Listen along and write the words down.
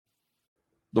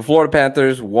The Florida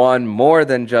Panthers won more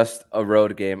than just a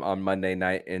road game on Monday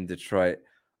night in Detroit.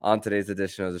 On today's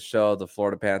edition of the show, the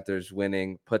Florida Panthers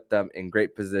winning put them in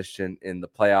great position in the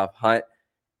playoff hunt,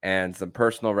 and some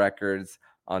personal records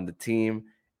on the team.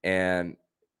 And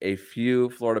a few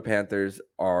Florida Panthers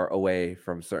are away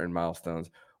from certain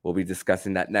milestones. We'll be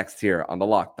discussing that next here on the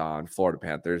Locked On Florida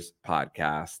Panthers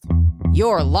podcast.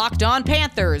 Your Locked On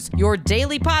Panthers, your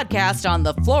daily podcast on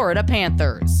the Florida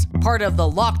Panthers. Part of the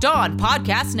Locked On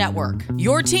Podcast Network.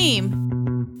 Your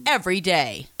team every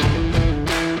day.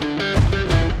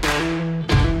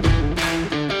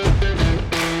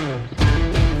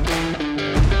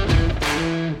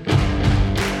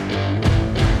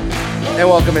 And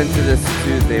welcome into this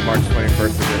Tuesday, March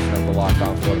 21st edition of the Locked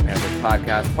On Florida Panthers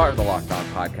podcast, part of the Locked On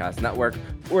Podcast Network,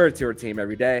 where it's your team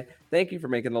every day. Thank you for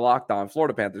making the Locked On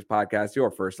Florida Panthers podcast your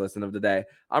first listen of the day.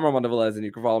 I'm Armando Velez, and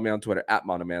you can follow me on Twitter at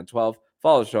MondoMan12.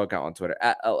 Follow the show account on Twitter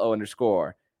at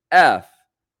LO_FLA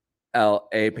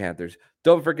Panthers.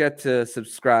 Don't forget to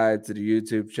subscribe to the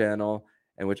YouTube channel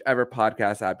and whichever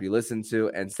podcast app you listen to,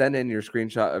 and send in your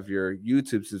screenshot of your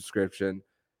YouTube subscription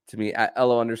to me at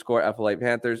LO_FLA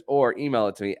Panthers, or email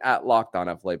it to me at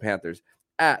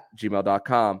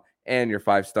LockedOnFLAPanthers@gmail.com, and your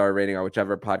 5-star rating on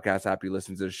whichever podcast app you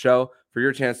listen to the show for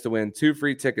your chance to win 2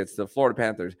 free tickets to the Florida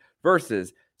Panthers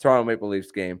versus Toronto Maple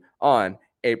Leafs game on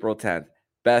April 10th.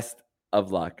 Best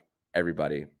of luck,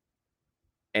 everybody.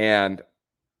 And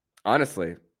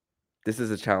honestly, this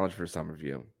is a challenge for some of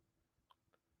you.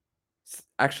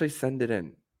 Actually, send it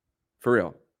in. For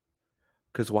real.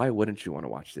 Because why wouldn't you want to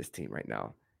watch this team right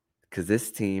now? Because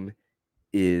this team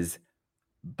is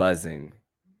buzzing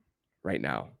right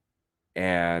now.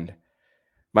 And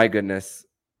my goodness,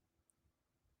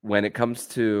 when it comes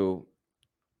to,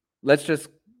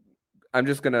 I'm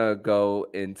just going to go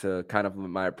into kind of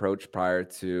my approach prior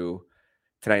to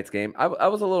tonight's game. I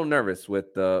was a little nervous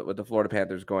with the Florida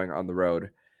Panthers going on the road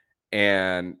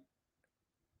and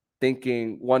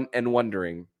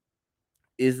wondering,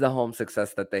 is the home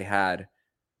success that they had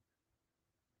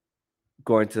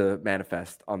going to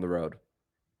manifest on the road?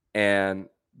 And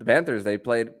the Panthers, they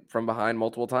played from behind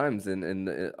multiple times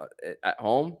at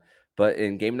home, but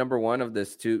in game number 1 of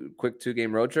this quick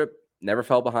 2-game road trip, never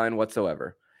fell behind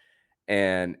whatsoever.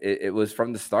 And it was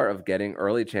from the start of getting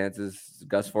early chances.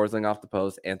 Gus Forsling off the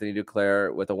post, Anthony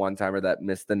Duclair with a one-timer that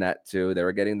missed the net too. They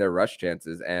were getting their rush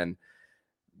chances, and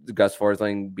Gus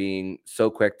Forsling being so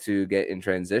quick to get in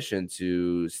transition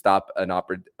to stop an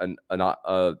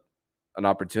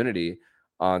opportunity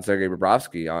on Sergei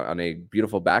Bobrovsky on a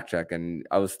beautiful back check. And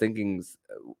I was thinking,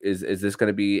 is this going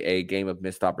to be a game of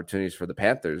missed opportunities for the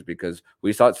Panthers? Because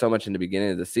we saw it so much in the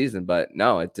beginning of the season, but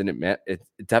no, it didn't. It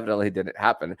definitely didn't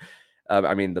happen.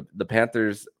 I mean, the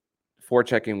Panthers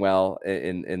forechecking well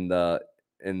in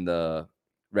the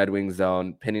Red Wing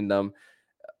zone, pinning them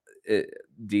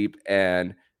deep,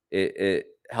 and it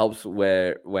helps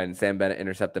when Sam Bennett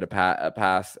intercepted a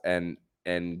pass and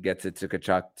gets it to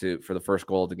Tkachuk for the first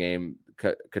goal of the game.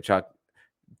 Tkachuk,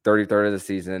 33rd of the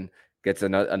season, gets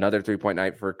another 3-point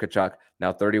night for Tkachuk.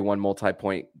 Now 31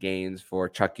 multi-point gains for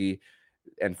Chucky,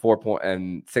 and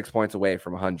 6 points away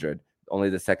from 100. Only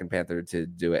the second Panther to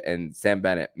do it. And Sam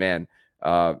Bennett, man,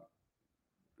 what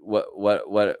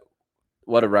a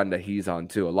run that he's on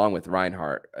too, along with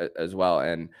Reinhart as well.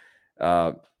 And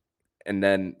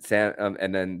then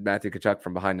Matthew Tkachuk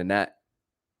from behind the net.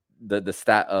 The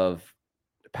stat of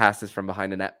passes from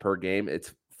behind the net per game,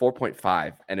 it's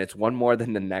 4.5, and it's one more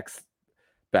than the next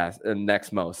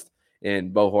most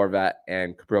in Bo Horvat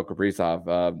and Kirill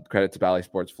Kaprizov. Credit to Bally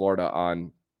Sports Florida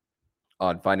on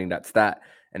finding that stat.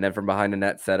 And then from behind the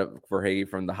net, set up for Hagee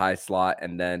from the high slot,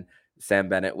 and then Sam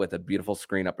Bennett with a beautiful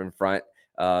screen up in front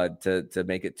to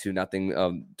make it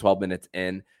 2-0. 12 minutes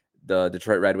in, the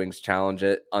Detroit Red Wings challenge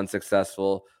it,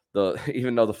 unsuccessful.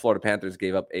 Even though the Florida Panthers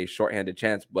gave up a shorthanded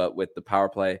chance, but with the power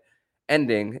play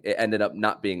ending, it ended up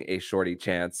not being a shorty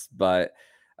chance. But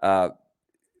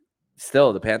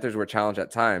still, the Panthers were challenged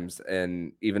at times,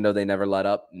 and even though they never let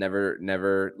up,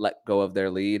 never let go of their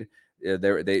lead,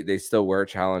 they still were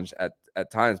challenged at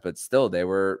times. But still, they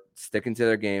were sticking to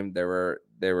their game. They were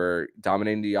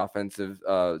dominating the offensive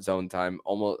zone time,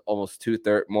 almost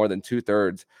more than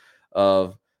 2/3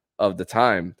 of the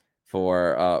time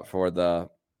for the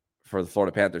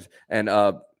Florida Panthers. And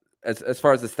as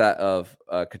far as the stat of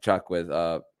Tkachuk with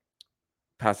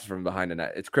passes from behind the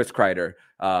net, it's Chris Kreider.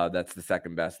 That's the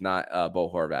second best, not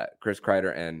Bo Horvat. Chris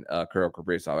Kreider and Kirill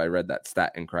Kaprizov. I read that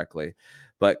stat incorrectly.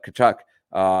 But Tkachuk,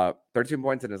 13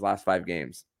 points in his last 5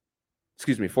 games.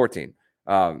 14.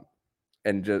 And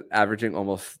just averaging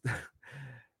almost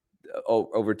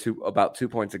about 2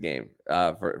 points a game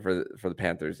for the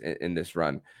Panthers in this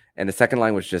run. And the second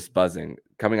line was just buzzing.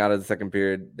 Coming out of the second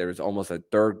period, there was almost a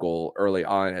third goal early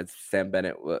on as Sam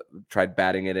Bennett tried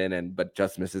batting it in, but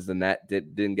just misses the net.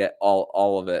 Didn't get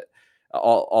all of it,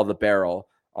 all the barrel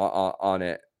on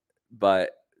it.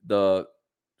 But the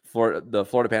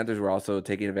Florida Panthers were also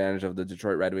taking advantage of the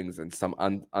Detroit Red Wings and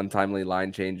some untimely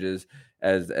line changes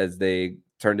as they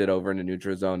turned it over in the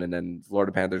neutral zone, and then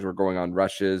Florida Panthers were going on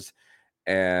rushes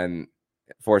and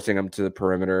forcing them to the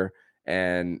perimeter,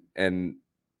 and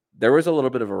there was a little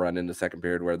bit of a run in the second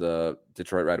period where the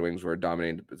Detroit Red Wings were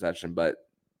dominating the possession, but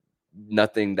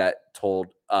nothing that told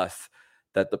us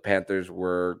that the Panthers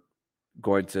were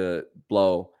going to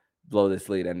blow this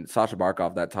lead. And Sasha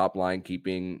Barkov, that top line,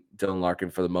 keeping Dylan Larkin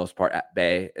for the most part at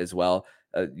bay as well.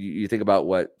 You think about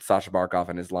what Sasha Barkov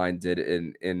and his line did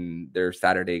in their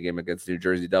Saturday game against New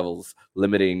Jersey Devils,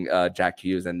 limiting Jack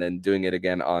Hughes, and then doing it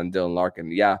again on Dylan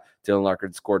Larkin. Yeah, Dylan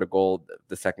Larkin scored a goal,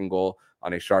 the second goal,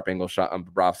 on a sharp angle shot on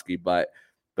Bobrovsky, but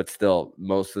still,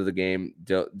 most of the game,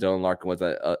 Dylan Larkin was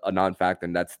a non-factor,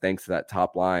 and that's thanks to that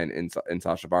top line in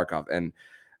Sasha Barkov. And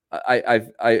I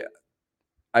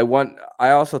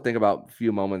also think about a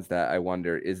few moments that I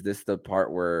wonder, is this the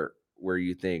part where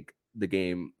you think the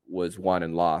game was won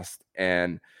and lost?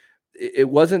 And it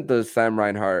wasn't the Sam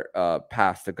Reinhart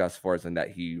pass to Gus Forsling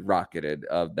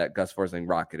that Gus Forsling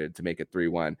rocketed to make it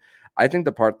 3-1. I think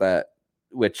the part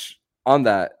which on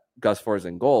that Gus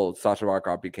Forsling goal, Sasha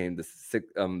Barkov became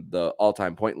the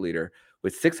all-time point leader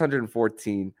with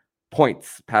 614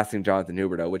 points, passing Jonathan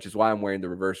Huberdeau, which is why I'm wearing the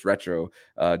reverse retro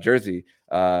jersey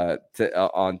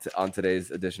on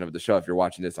today's edition of the show, if you're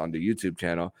watching this on the YouTube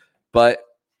channel. But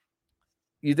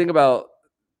you think about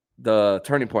the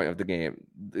turning point of the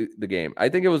game, I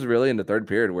think it was really in the third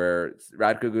period where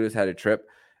Radko Gudas had a trip,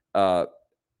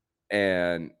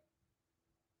 and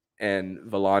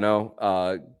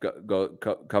Villano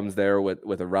comes there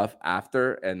with a rough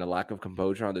after, and the lack of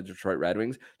composure on the Detroit Red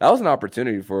Wings. That was an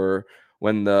opportunity for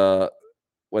when the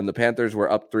Panthers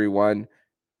were up 3-1,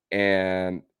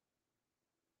 and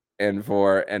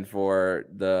for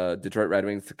the Detroit Red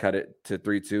Wings to cut it to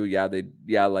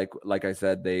 3-2. Like I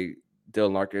said,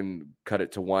 Dylan Larkin cut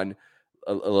it to 1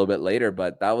 a little bit later,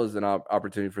 but that was an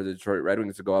opportunity for the Detroit Red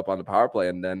Wings to go up on the power play,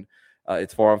 and then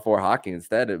it's 4-on-4 hockey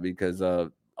instead because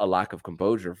of a lack of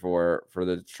composure for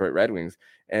the Detroit Red Wings.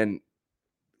 And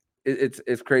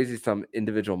it's crazy, some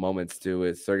individual moments too.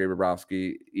 With Sergei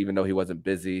Bobrovsky, even though he wasn't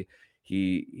busy,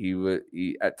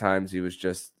 he at times he was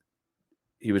just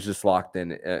locked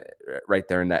in right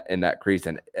there in that crease.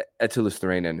 And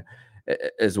Etulistrainen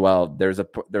as well. There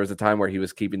was a time where he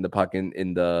was keeping the puck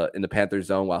in the Panthers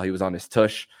zone while he was on his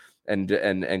tush and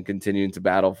continuing to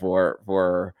battle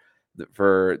to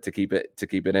keep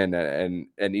it in.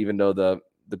 And even though the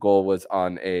goal was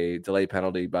on a delay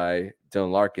penalty by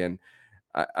Dylan Larkin,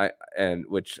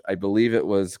 which I believe it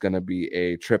was going to be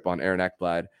a trip on Aaron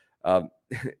Ekblad.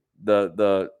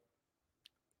 The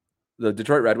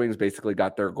Detroit Red Wings basically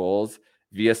got their goals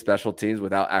via special teams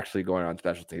without actually going on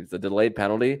special teams. The delayed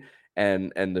penalty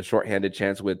and the shorthanded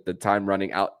chance with the time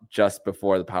running out just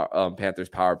before the Panthers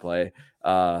power play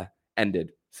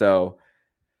ended. So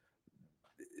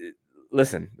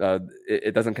listen,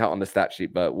 it doesn't count on the stat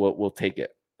sheet, but we'll take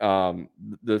it.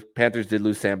 The Panthers did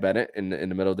lose Sam Bennett in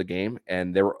the middle of the game,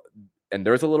 and there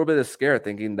was a little bit of scare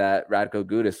thinking that Radko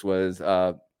Gudas was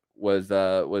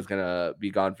gonna be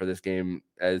gone for this game,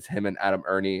 as him and Adam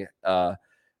Ernie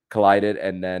collided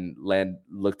and then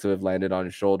looked to have landed on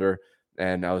his shoulder.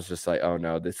 And I was just like, oh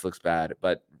no, this looks bad.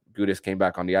 But Gudas came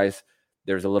back on the ice.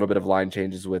 There's a little bit of line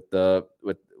changes with the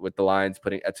lines,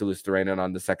 putting Etulistrainen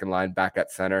on the second line back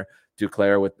at center,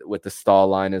 Duclair with the Stahl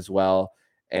line as well,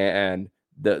 and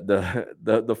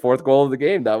the fourth goal of the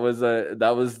game, that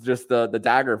was just the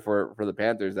dagger for the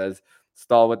Panthers, as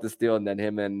Stahl with the steal, and then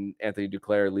him and Anthony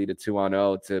Duclair lead a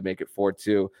 2-0 to make it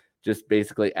 4-2, just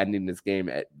basically ending this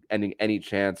game, ending any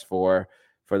chance for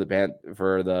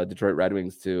the Detroit Red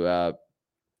Wings to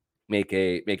make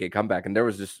a comeback. And there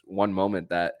was just one moment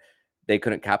that they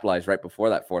couldn't capitalize right before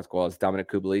that fourth goal, as Dominic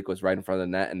Kubalik was right in front of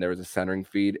the net, and there was a centering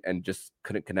feed and just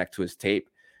couldn't connect to his tape.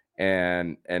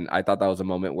 And I thought that was a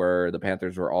moment where the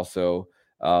Panthers were also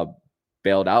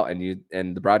bailed out,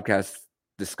 and the broadcast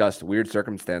discussed weird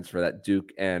circumstance for that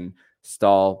Duke and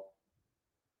Stahl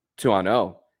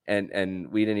 2-0,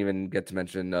 and we didn't even get to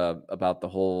mention about the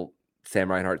whole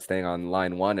Sam Reinhart staying on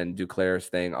line 1 and Duclair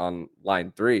staying on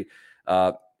line 3.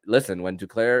 Listen, when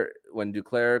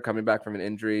Duclair coming back from an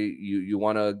injury, you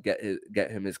want to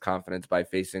get him his confidence by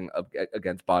facing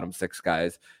against bottom 6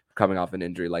 guys coming off an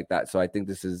injury like that. So I think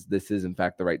this is in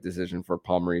fact the right decision for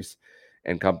Paul Maurice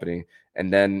and company.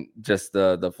 And then just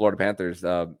the Florida Panthers,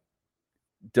 Dylan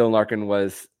Larkin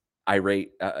was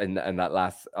irate in that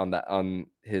last on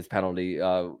his penalty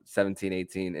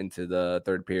 17-18 into the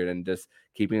third period and just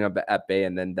keeping him at bay.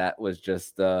 And then that was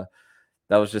just the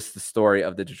story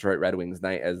of the Detroit Red Wings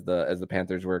night as the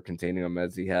Panthers were containing him,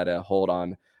 as he had a hold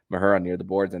on Mahura near the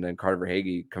boards, and then Carter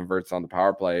Verhaeghe converts on the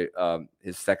power play,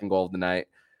 his second goal of the night,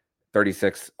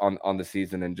 36 on the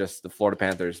season. And just the Florida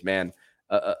Panthers, man,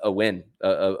 a win,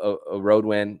 a road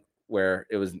win where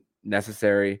it was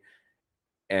necessary.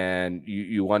 And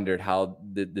you wondered how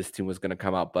this team was going to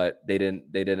come out, but they didn't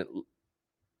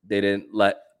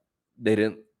let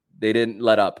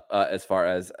up as far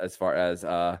as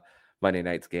Monday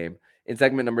night's game. In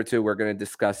segment number 2, we're going to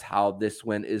discuss how this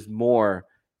win is more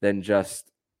than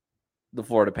just the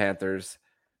Florida Panthers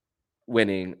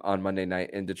winning on Monday night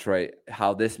in Detroit,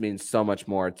 how this means so much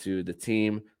more to the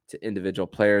team, to individual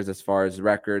players, as far as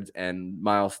records and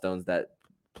milestones that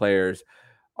players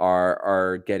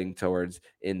are getting towards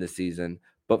in the season.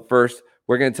 But first,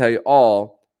 we're going to tell you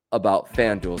all about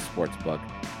FanDuel Sportsbook.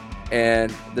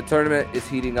 And the tournament is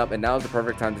heating up, and now is the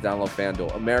perfect time to download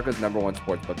FanDuel, America's #1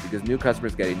 sportsbook, because new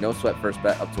customers get a no-sweat first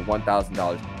bet up to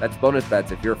 $1,000. That's bonus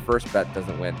bets if your first bet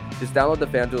doesn't win. Just download the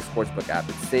FanDuel Sportsbook app.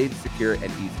 It's safe, secure, and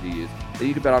easy to use. So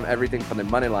you can bet on everything from the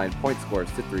money line, point scores,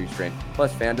 to three string.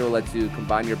 Plus, FanDuel lets you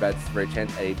combine your bets for a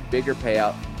chance at a bigger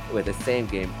payout with a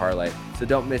same-game parlay. So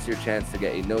don't miss your chance to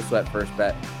get a no-sweat first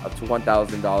bet up to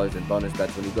 $1,000 in bonus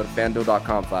bets when you go to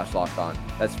FanDuel.com/lockedon.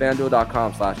 That's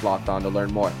FanDuel.com/lockedon to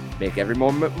learn more. Make every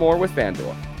moment more with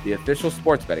FanDuel, the official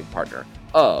sports betting partner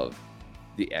of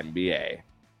the NBA.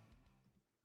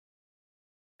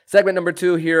 Segment number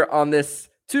 2 here on this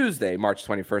Tuesday, March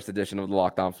 21st edition of the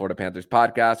Locked On Florida Panthers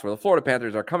podcast, where the Florida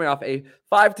Panthers are coming off a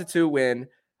 5-2 win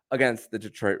against the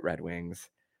Detroit Red Wings.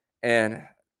 And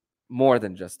more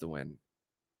than just a win,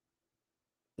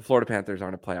 the Florida Panthers are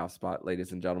in a playoff spot,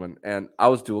 ladies and gentlemen. And I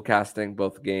was dual casting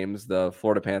both games, the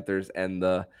Florida Panthers and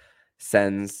the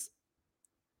Sens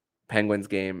Penguins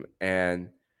game.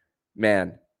 And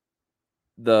man,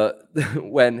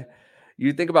 when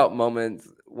you think about moments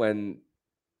when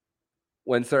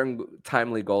certain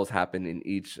timely goals happen in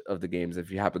each of the games,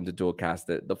 if you happen to dual cast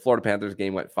it, the Florida Panthers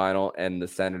game went final and the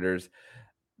Senators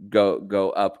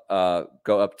go up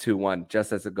 2-1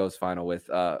 just as it goes final with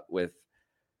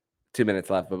 2 minutes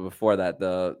left. But before that,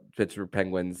 the Pittsburgh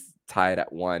Penguins tied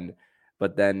at 1.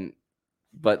 But the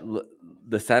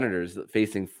Senators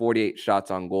facing 48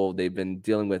 shots on goal. They've been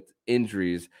dealing with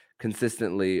injuries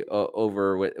consistently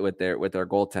over with their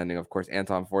goaltending. Of course,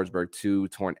 Anton Forsberg, 2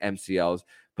 torn MCLs,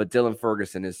 but Dylan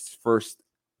Ferguson, his first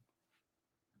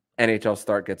NHL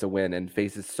start, gets a win and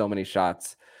faces so many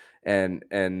shots. And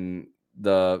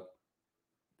the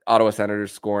Ottawa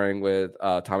Senators scoring with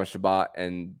Thomas Chabot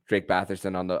and Drake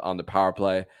Batherson on the power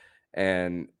play,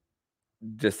 and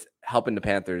just helping the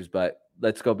Panthers. But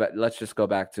let's just go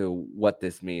back to what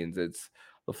this means. It's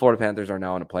the Florida Panthers are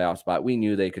now in a playoff spot. We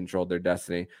knew they controlled their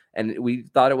destiny, and we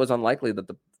thought it was unlikely that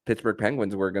the Pittsburgh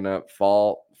Penguins were going to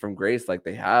fall from grace like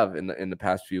they have in the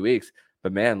past few weeks.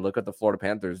 But man, look at the Florida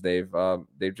Panthers. They've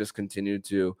just continued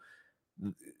to,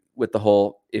 with the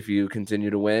whole, if you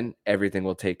continue to win, everything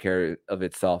will take care of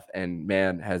itself. And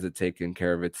man, has it taken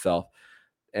care of itself.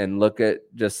 And look at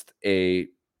just a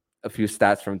few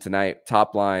stats from tonight.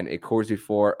 Top line, a Corsi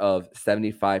 4 of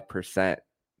 75%,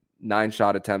 9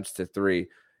 shot attempts to 3,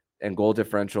 and goal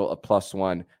differential of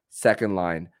 +1. Second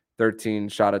line, 13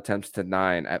 shot attempts to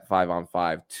 9 at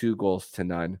 5-on-5, 2 goals to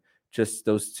none. Just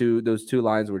those two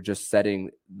lines were just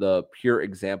setting the pure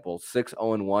example.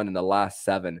 6-0-1 in the last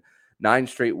 7. 9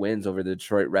 straight wins over the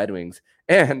Detroit Red Wings.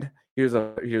 And here's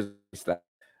a stat.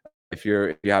 If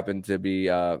you happen to be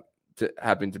a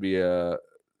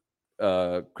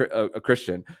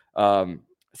Christian,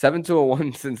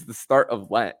 7-1 since the start of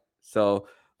Lent. So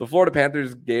the Florida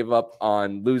Panthers gave up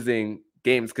on losing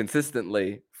games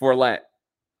consistently for Lent,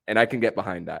 and I can get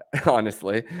behind that,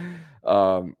 honestly.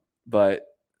 But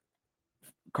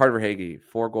Carter Verhaeghe,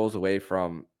 4 goals away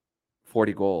from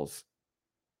 40 goals.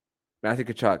 Matthew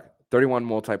Tkachuk, 31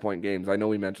 multi-point games. I know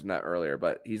we mentioned that earlier,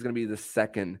 but he's going to be the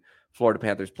second Florida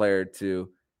Panthers player to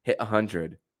hit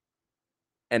 100.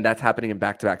 And that's happening in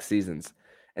back-to-back seasons.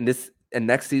 And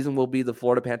next season will be the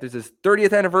Florida Panthers'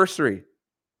 30th anniversary.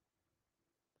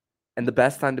 And the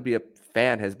best time to be a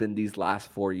fan has been these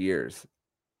last 4 years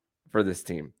for this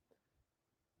team,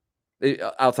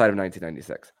 outside of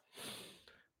 1996.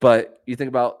 But you think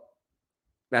about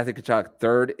Matthew Tkachuk,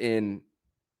 3rd in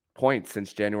points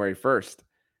since January 1st,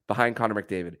 behind Connor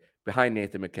McDavid, behind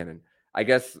Nathan MacKinnon. I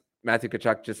guess Matthew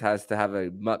Tkachuk just has to have a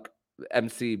muck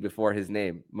MC before his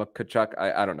name. Kachuk,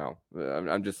 I don't know.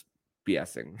 I'm just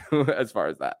BSing as far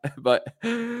as that. But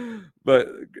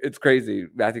it's crazy.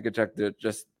 Matthew Kachuk,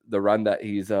 just the run that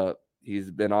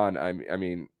he's been on. I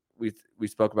mean, we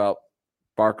spoke about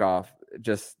Barkov,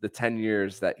 just the 10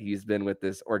 years that he's been with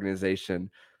this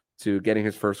organization, to getting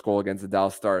his first goal against the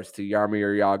Dallas Stars, to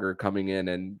Jaromir Jagr coming in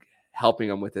and helping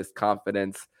him with his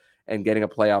confidence and getting a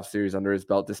playoff series under his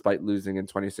belt despite losing in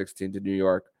 2016 to New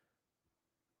York.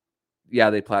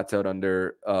 Yeah, they plateaued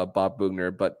under Bob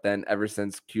Bugner, but then ever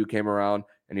since Q came around,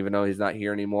 and even though he's not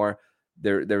here anymore,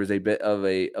 there was a bit of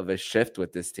a shift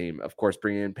with this team. Of course,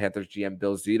 bringing in Panthers GM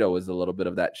Bill Zito was a little bit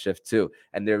of that shift too,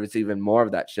 and there was even more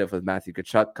of that shift with Matthew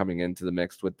Tkachuk coming into the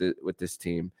mix with this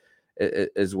team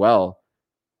as well.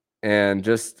 And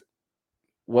just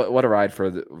what a ride for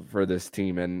this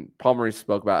team. And Paul Maurice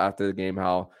spoke about after the game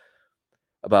how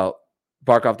about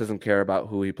Barkov doesn't care about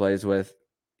who he plays with.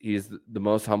 He's the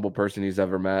most humble person he's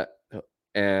ever met,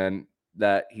 and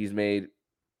that he's made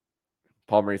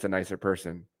Paul Maurice a nicer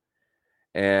person.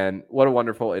 And what a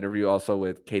wonderful interview also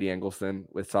with Katie Engelson,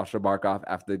 with Sasha Barkov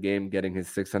after the game, getting his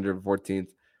 614th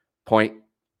point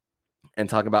and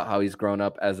talking about how he's grown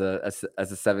up as a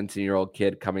 17-year-old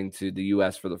kid coming to the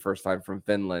U.S. for the first time from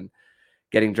Finland,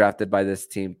 getting drafted by this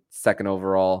team second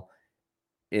overall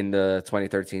in the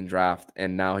 2013 draft,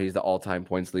 and now he's the all-time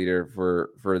points leader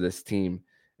for this team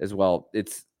as well.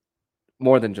 It's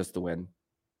more than just a win.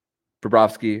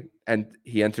 Bobrovsky, and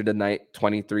he entered the night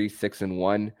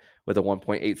 23-6-1 with a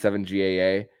 1.87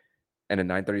 GAA and a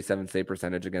 937 save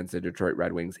percentage against the Detroit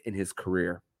Red Wings in his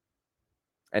career.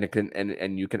 And it can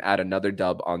and you can add another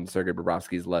dub on Sergei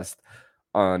Bobrovsky's list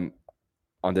on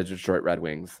the Detroit Red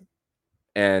Wings.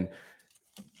 And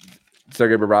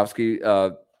Sergei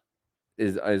Bobrovsky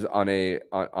is on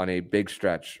a big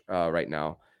stretch right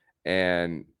now,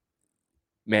 and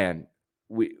man,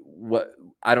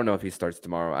 I don't know if he starts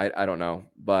tomorrow. I don't know,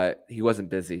 but he wasn't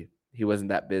busy. He wasn't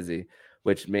that busy,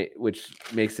 which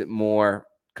makes it more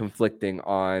conflicting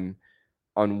on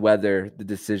whether the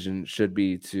decision should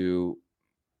be to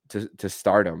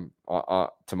start him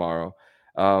tomorrow.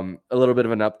 A little bit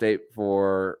of an update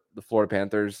for the Florida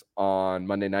Panthers on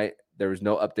Monday night. There was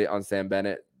no update on Sam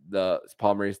Bennett. The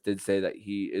Paul Maurice did say that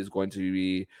he is going to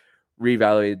be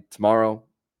reevaluated tomorrow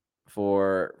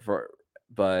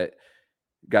but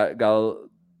got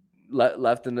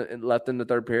left in the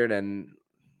third period, and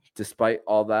despite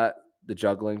all that, the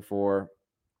juggling for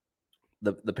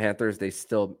the Panthers, it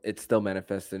still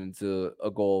manifested into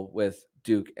a goal with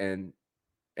Duke and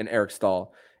Eric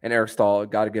Stahl. And Eric Stahl,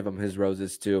 got to give him his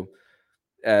roses too,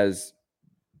 as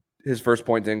his first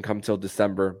point didn't come till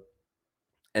December.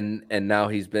 And now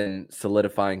he's been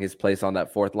solidifying his place on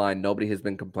that fourth line. Nobody has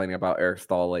been complaining about Eric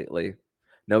Stahl lately.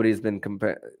 Nobody has been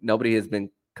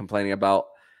complaining about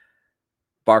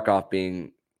Barkov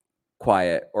being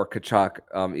quiet or Kachuk,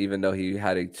 even though he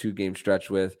had a 2-game stretch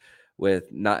with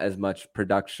not as much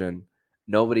production.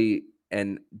 Nobody,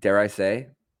 and dare I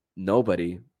say,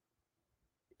 nobody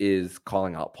is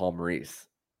calling out Paul Maurice.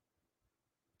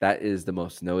 That is the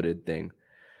most noted thing.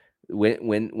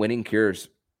 Winning cures.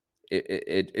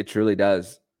 It truly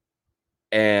does.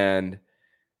 And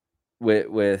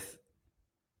with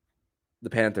the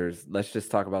Panthers, let's just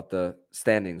talk about the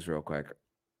standings real quick.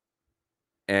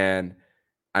 And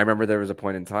I remember there was a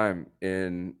point in time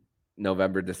in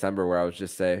November, December where I was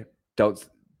just say, don't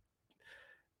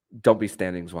be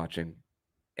standings watching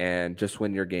and just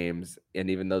win your games. And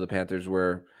even though the Panthers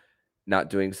were not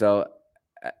doing so,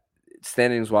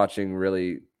 standings watching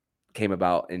really came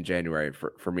about in January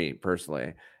for me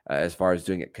personally, as far as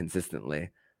doing it consistently.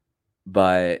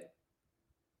 But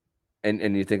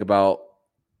and you think about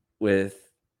with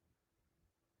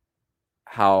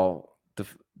how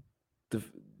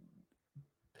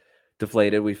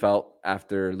deflated we felt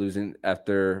after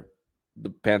the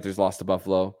Panthers lost to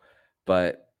Buffalo,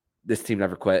 but this team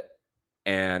never quit.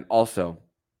 And also,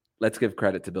 let's give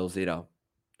credit to Bill Zito.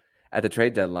 At the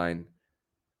trade deadline,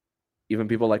 even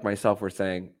people like myself were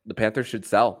saying the Panthers should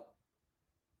sell.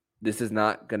 This is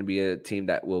not going to be a team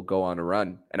that will go on a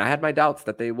run. And I had my doubts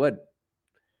that they would.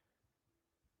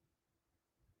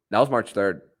 That was March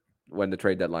 3rd when the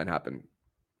trade deadline happened.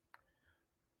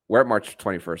 We're at March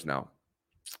 21st now.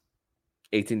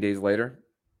 18 days later,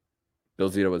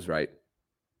 Bill Zito was right.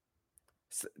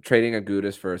 Trading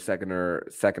Agudas for a second or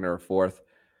a fourth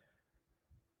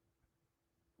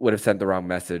would have sent the wrong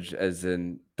message, as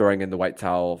in throwing in the white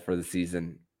towel for the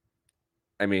season.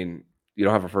 I mean, you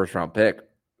don't have a first round pick.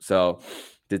 So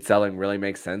did selling really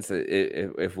make sense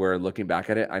if we're looking back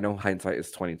at it? I know hindsight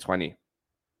is 2020.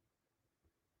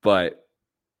 But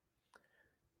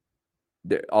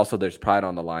also there's pride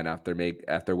on the line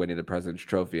after winning the President's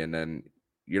Trophy, and then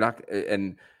you're not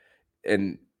and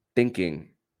thinking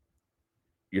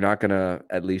you're not gonna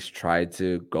at least try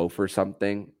to go for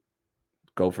something,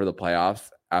 go for the playoffs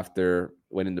after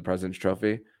winning the President's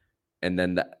Trophy, and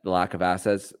then the lack of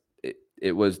assets.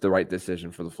 It was the right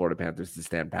decision for the Florida Panthers to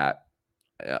stand pat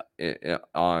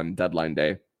on deadline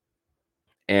day,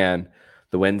 and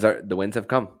the wins have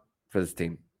come for this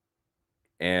team,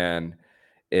 and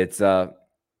it's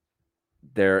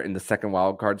they're in the second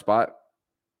wild card spot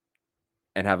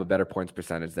and have a better points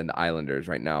percentage than the Islanders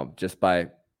right now, just by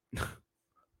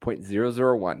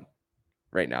 0.001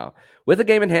 right now, with a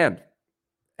game in hand,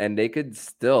 and they could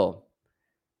still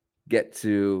get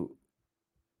to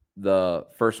the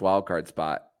first wild card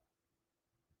spot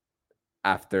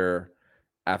after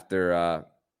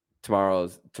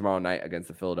tomorrow night against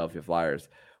the Philadelphia Flyers,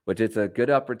 which it's a good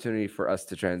opportunity for us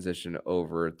to transition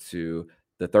over to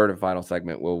the third and final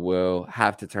segment, where we'll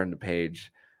have to turn the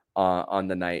page on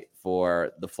the night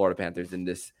for the Florida Panthers in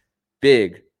this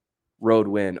big road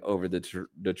win over the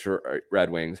Detroit Red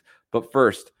Wings. But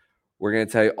first, we're going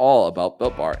to tell you all about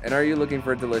Built Bar. And are you looking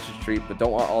for a delicious treat but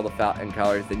don't want all the fat and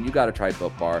calories? Then you got to try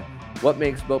Built Bar. What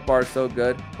makes Built Bar so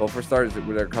good? Well, for starters,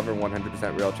 they're covered in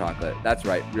 100% real chocolate. That's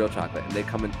right, real chocolate. And they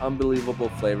come in unbelievable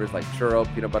flavors like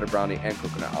churro, peanut butter brownie, and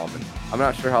coconut almond. I'm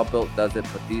not sure how Built does it,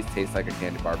 but these taste like a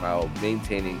candy bar while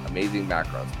maintaining amazing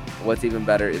macros. And what's even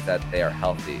better is that they are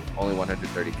healthy. Only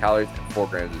 130 calories and 4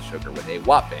 grams of sugar with a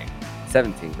whopping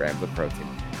 17 grams of protein.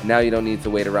 And now you don't need to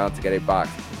wait around to get a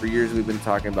box. For years, we've been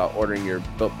talking about ordering your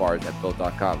Built Bars at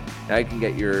Built.com. Now you can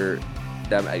get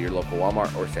them at your local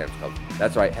Walmart or Sam's Club.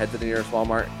 That's right, head to the nearest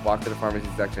Walmart, walk to the pharmacy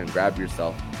section, and grab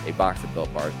yourself a box of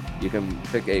Built Bars. You can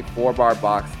pick a 4-bar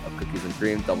box of cookies and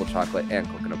cream, double chocolate, and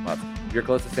coconut puffs. If you're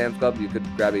close to Sam's Club, you could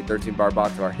grab a 13-bar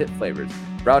box of our hit flavors,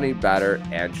 brownie, batter,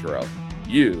 and churro.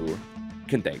 You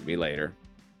can thank me later.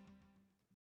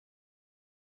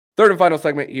 Third and final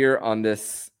segment here on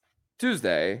this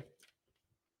Tuesday,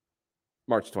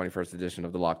 March 21st edition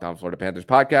of the Locked On Florida Panthers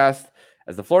podcast,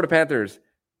 as the Florida Panthers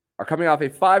are coming off a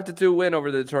 5-2 win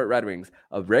over the Detroit Red Wings,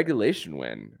 a regulation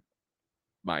win,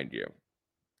 mind you.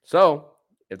 So,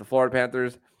 if the Florida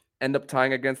Panthers end up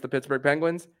tying against the Pittsburgh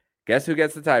Penguins, guess who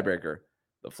gets the tiebreaker?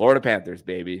 The Florida Panthers,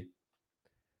 baby.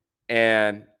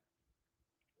 And,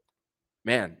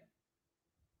 man,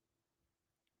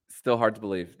 still hard to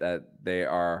believe that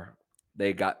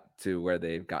they got to where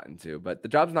they've gotten to. But the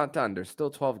job's not done. There's still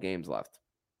 12 games left.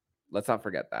 Let's not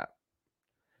forget that.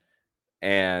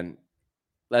 And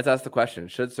let's ask the question,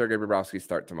 should Sergei Bobrovsky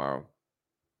start tomorrow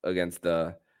against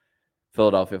the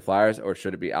Philadelphia Flyers, or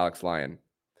should it be Alex Lyon?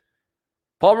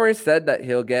 Paul Maurice said that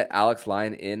he'll get Alex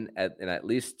Lyon in at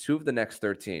least 2 of the next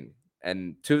 13.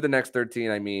 And 2 of the next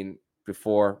 13, I mean,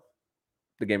 before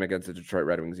the game against the Detroit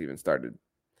Red Wings even started.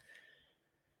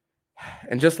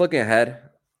 And just looking ahead,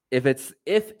 if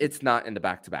it's not in the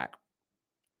back-to-back,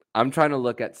 I'm trying to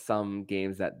look at some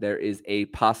games that there is a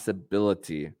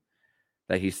possibility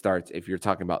that he starts if you're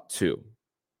talking about 2.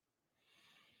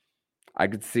 I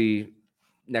could see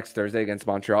next Thursday against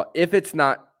Montreal. If it's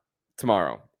not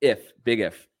tomorrow, big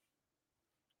if,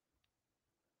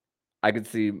 I could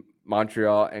see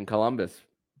Montreal and Columbus.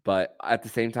 But at the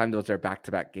same time, those are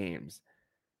back-to-back games.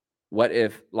 What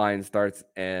if Lyon starts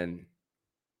and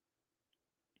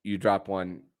you drop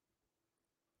one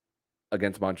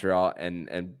against Montreal and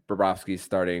Bobrovsky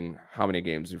starting how many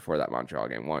games before that Montreal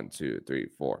game? 1, 2, 3,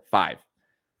 4, 5.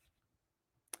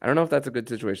 I don't know if that's a good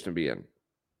situation to be in.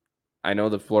 I know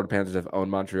the Florida Panthers have owned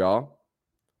Montreal,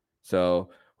 so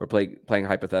we're playing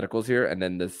hypotheticals here, and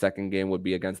then the second game would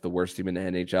be against the worst team in the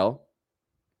NHL.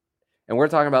 And we're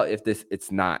talking about if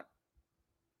it's not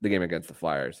the game against the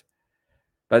Flyers.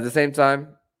 But at the same time,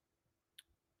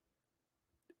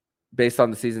 based on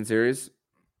the season series,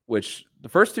 which the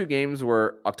first 2 games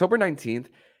were October 19th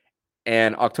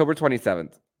and October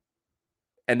 27th.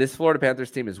 And this Florida Panthers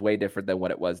team is way different than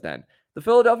what it was then. The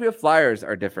Philadelphia Flyers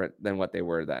are different than what they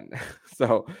were then.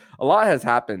 So a lot has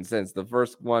happened since. The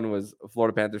first one was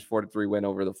Florida Panthers 4-3 win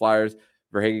over the Flyers.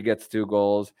 Verhaeghe gets 2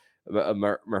 goals.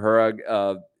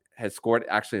 Mahura has scored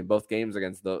actually in both games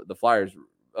against the Flyers.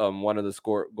 One of the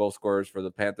goal scorers for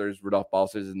the Panthers, Rudolph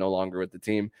Balcers, is no longer with the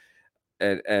team.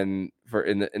 And for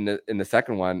in the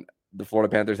second one, the Florida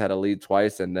Panthers had a lead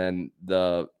twice, and then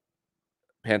the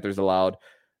Panthers allowed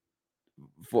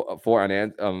 3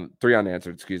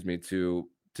 unanswered, to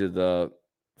the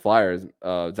Flyers.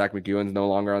 Zach McEwen's no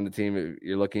longer on the team.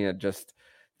 You're looking at just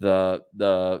the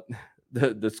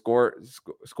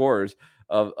scores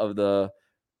of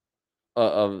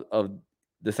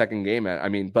the second game. I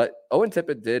mean, but Owen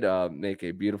Tippett did make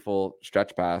a beautiful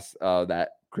stretch pass that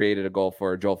created a goal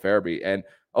for Joel Farabee, and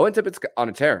Owen Tippett's on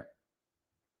a tear.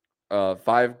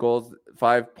 5 goals,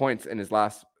 5 points in his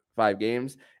last 5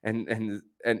 games, and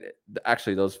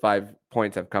actually those 5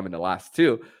 points have come in the last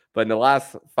 2. But in the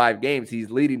last 5 games,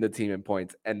 he's leading the team in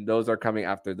points, and those are coming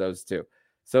after those 2.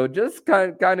 So just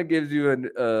kind of gives you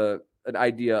an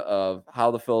idea of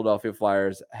how the Philadelphia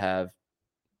Flyers have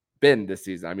been this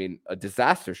season. I mean, a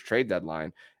disastrous trade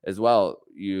deadline as well.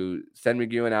 You send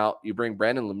McEwen out, you bring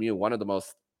Brandon Lemieux, one of the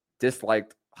most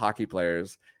disliked hockey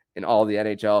players in all the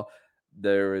NHL.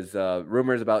 There was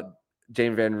rumors about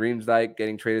James Van Riemsdyk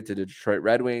getting traded to the Detroit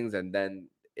Red Wings and then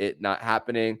it not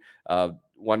happening.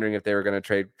 Wondering if they were going to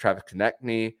trade Travis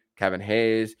Konechny, Kevin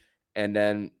Hayes. And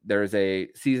then there's a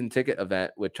season ticket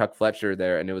event with Chuck Fletcher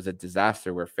there, and it was a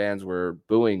disaster where fans were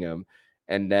booing him.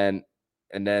 And then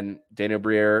Daniel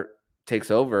Briere takes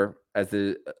over as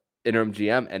the interim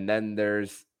GM, and then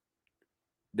there's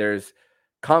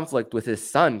conflict with his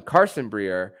son Carson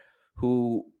Briere,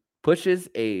 who pushes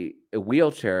a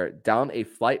wheelchair down a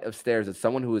flight of stairs as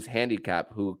someone who was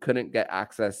handicapped, who couldn't get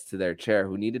access to their chair,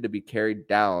 who needed to be carried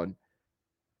down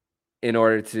in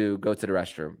order to go to the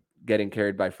restroom, getting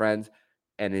carried by friends,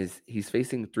 and he's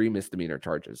facing 3 misdemeanor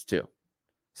charges too.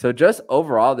 So just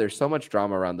overall, there's so much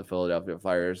drama around the Philadelphia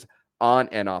Flyers on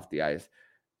and off the ice.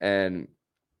 And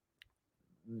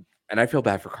I feel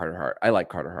bad for Carter Hart. I like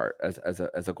Carter Hart as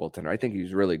a goaltender. I think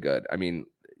he's really good. I mean,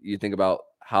 you think about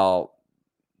how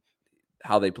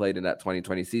they played in that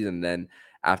 2020 season, then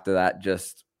after that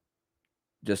just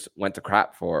went to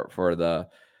crap for the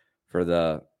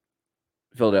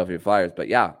Philadelphia Flyers. But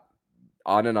yeah,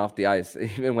 on and off the ice,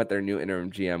 even with their new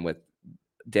interim GM with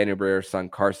Daniel Briere's son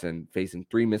Carson facing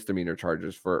 3 misdemeanor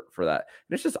charges for that.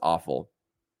 And it's just awful.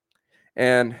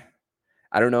 And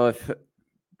I don't know if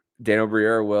Daniel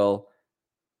Briere will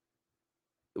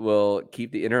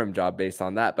keep the interim job based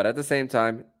on that. But at the same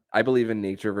time, I believe in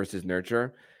nature versus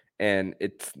nurture. And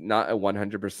it's not a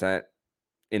 100%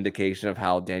 indication of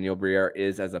how Daniel Briere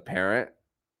is as a parent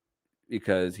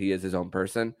because he is his own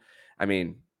person. I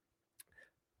mean,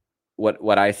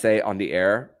 what I say on the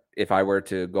air, if I were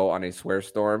to go on a swear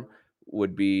storm,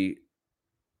 would be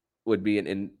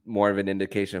more of an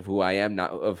indication of who I am,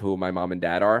 not of who my mom and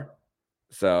dad are.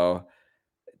 So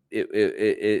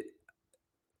I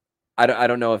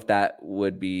don't know if that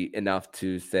would be enough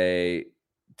to say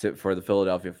for the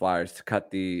Philadelphia Flyers to cut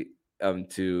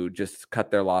to just cut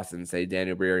their loss and say,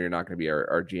 Daniel Briere, you're not going to be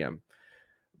our GM.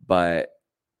 But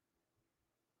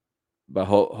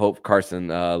hope Carson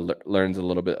learns a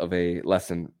little bit of a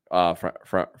lesson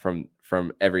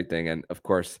from everything. And of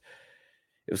course,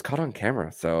 it was caught on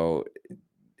camera. So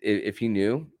if he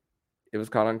knew it was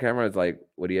caught on camera, it's like,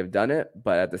 would he have done it?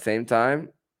 But at the same time,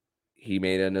 he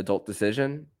made an adult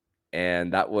decision,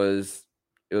 and that was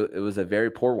it was a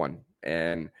very poor one,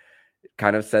 and it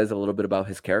kind of says a little bit about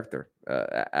his character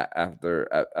after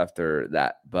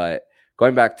that. But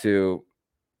going back to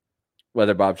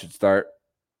whether Bob should start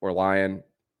or Lyon,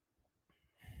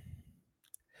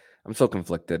 I'm so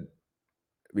conflicted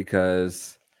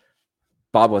because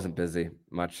Bob wasn't busy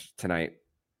much tonight.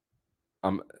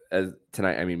 As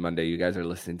tonight, I mean Monday. You guys will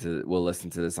listen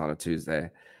to this on a Tuesday,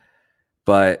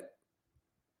 but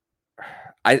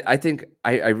I think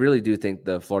I really do think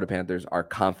the Florida Panthers are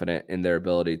confident in their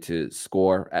ability to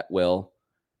score at will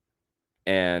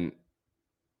and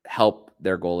help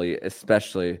their goalie,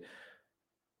 especially.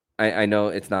 I know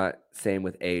it's not same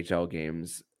with AHL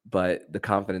games, but the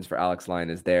confidence for Alex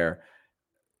Lyon is there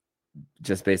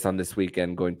just based on this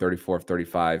weekend going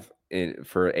 34-35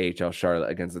 for AHL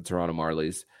Charlotte against the Toronto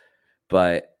Marlies.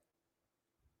 But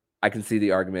I can see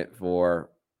the argument for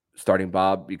starting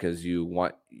Bob because you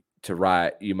might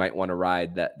want to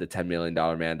ride the $10 million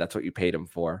man. That's what you paid him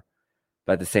for.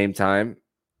 But at the same time,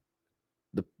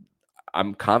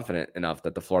 I'm confident enough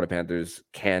that the Florida Panthers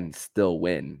can still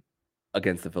win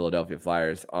against the Philadelphia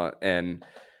Flyers.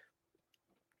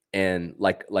 And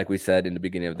like we said in the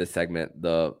beginning of this segment,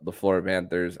 the Florida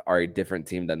Panthers are a different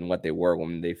team than what they were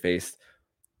when they faced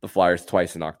the Flyers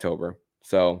twice in October.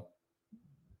 So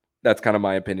that's kind of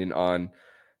my opinion on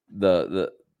the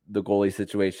goalie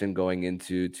situation going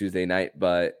into Tuesday night.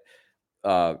 But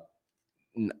I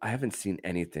haven't seen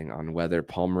anything on whether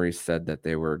Paul Maurice said that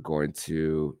they were going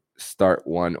to start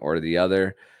one or the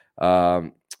other.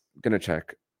 I'm gonna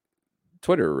check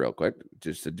Twitter real quick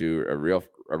just to do a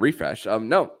refresh.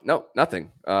 No,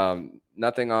 nothing.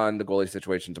 Nothing on the goalie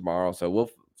situation tomorrow. So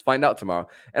we'll find out tomorrow.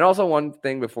 And also one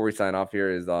thing before we sign off here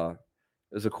is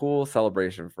there's a cool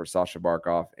celebration for Sasha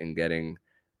Barkov in getting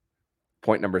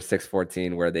point number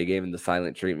 614, where they gave him the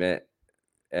silent treatment.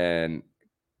 and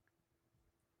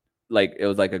like it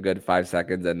was like a good 5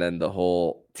 seconds, and then the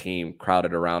whole team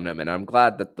crowded around him. And I'm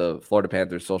glad that the Florida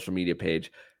Panthers social media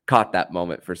page caught that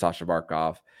moment for Sasha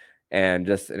Barkov, and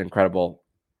just an incredible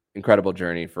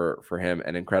journey for him,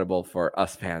 and incredible for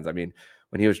us fans. I mean,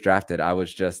 when he was drafted, I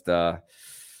was just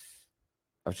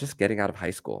getting out of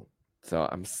high school, so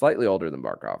I'm slightly older than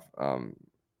Barkov.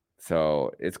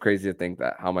 So it's crazy to think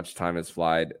that how much time has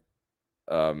flied,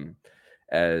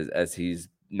 as he's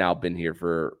now been here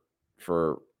for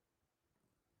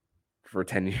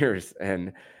 10 years,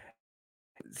 and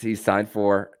he signed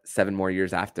for 7 more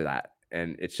years after that.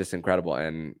 And it's just incredible.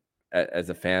 And as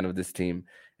a fan of this team,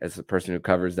 as a person who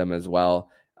covers them as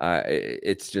well,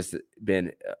 it's just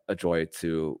been a joy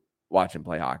to watch him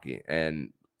play hockey.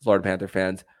 And Florida Panther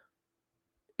fans,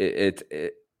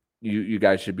 you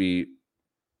guys should be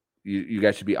you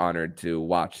guys should be honored to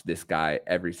watch this guy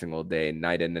every single day,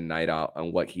 night in and night out,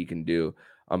 on what he can do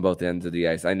on both ends of the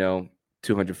ice. I know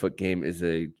 200-foot game is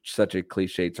such a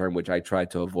cliche term, which I try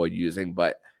to avoid using,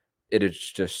 but it is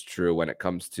just true when it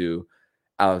comes to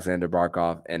Alexander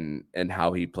Barkov and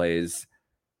how he plays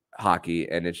hockey.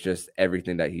 And it's just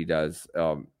everything that he does,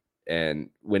 and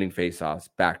winning faceoffs,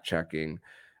 back checking,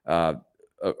 a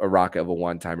rocket of a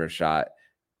one-timer shot,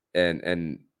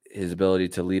 and his ability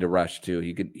to lead a rush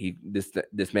too.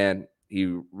 This man,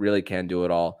 he really can do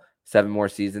it all. 7 more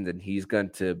seasons, and he's going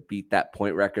to beat that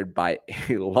point record by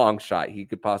a long shot. He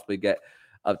could possibly get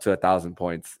up to 1,000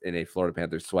 points in a Florida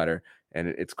Panthers sweater. And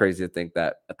it's crazy to think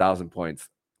that 1,000 points,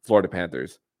 Florida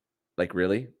Panthers, like,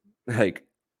 really? Like,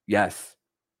 yes,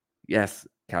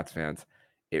 Cats fans,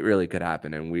 it really could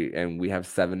happen. And we have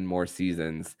 7 more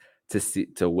seasons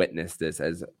to witness this,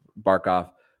 as Barkov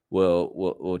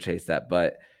will chase that.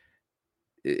 But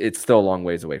it's still a long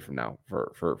ways away from now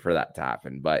for that to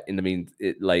happen. But in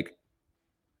the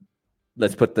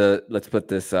let's put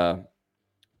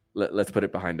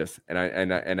it behind us.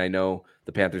 And I know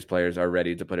the Panthers players are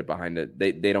ready to put it behind it.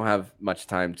 They don't have much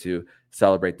time to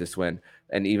celebrate this win.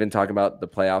 And even talking about the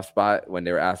playoff spot, when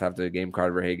they were asked after the game,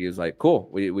 Carter Verhaeghe was like, cool,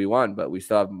 we won, but we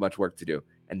still have much work to do.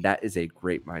 And that is a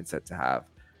great mindset to have.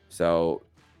 So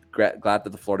glad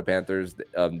that the Florida Panthers,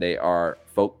 they are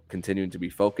continuing to be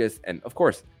focused. And of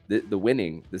course, the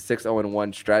winning, the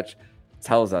 6-0-1 stretch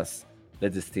tells us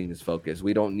that this team is focused.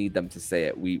 We don't need them to say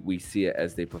it. We see it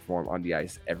as they perform on the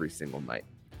ice every single night.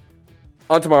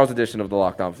 On tomorrow's edition of the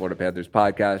Locked On Florida Panthers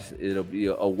podcast, it'll be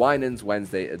a Winans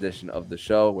Wednesday edition of the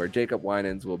show, where Jacob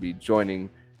Winans will be joining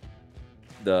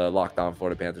the Locked On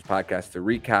Florida Panthers podcast to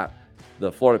recap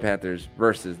the Florida Panthers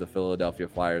versus the Philadelphia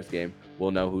Flyers game.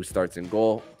 We'll know who starts in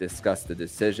goal, discuss the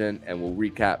decision, and we'll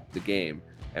recap the game,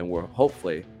 and we're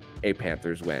hopefully a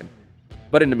Panthers win.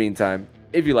 But in the meantime,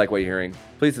 if you like what you're hearing,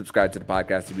 please subscribe to the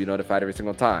podcast to be notified every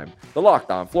single time the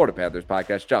Locked On Florida Panthers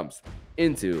podcast jumps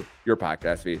into your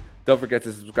podcast feed. Don't forget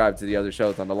to subscribe to the other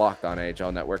shows on the Locked On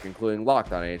NHL network, including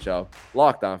Locked On NHL,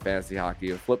 Locked On Fantasy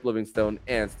Hockey with Flip Livingstone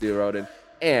and Steve Roden,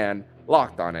 and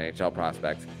Locked On NHL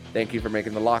Prospects. Thank you for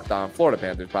making the Locked On Florida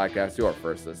Panthers podcast your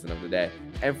first listen of the day.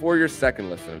 And for your second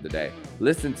listen of the day,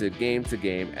 listen to Game to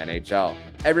Game NHL.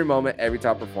 Every moment, every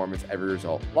top performance, every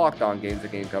result. Locked On Game to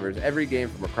Game covers every game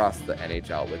from across the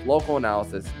NHL with local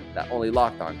analysis that only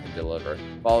Locked On can deliver.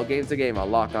 Follow Game to Game on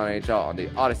Locked On NHL on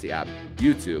the Odyssey app,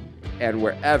 YouTube, and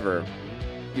wherever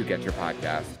you get your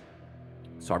podcast.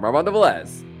 So I'm Armando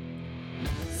Velez,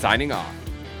 signing off.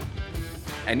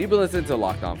 And you've been listening to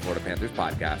Locked On Florida Panthers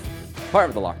podcast, part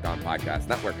of the Locked On Podcast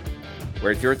Network,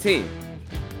 where it's your team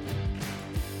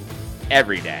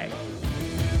every day.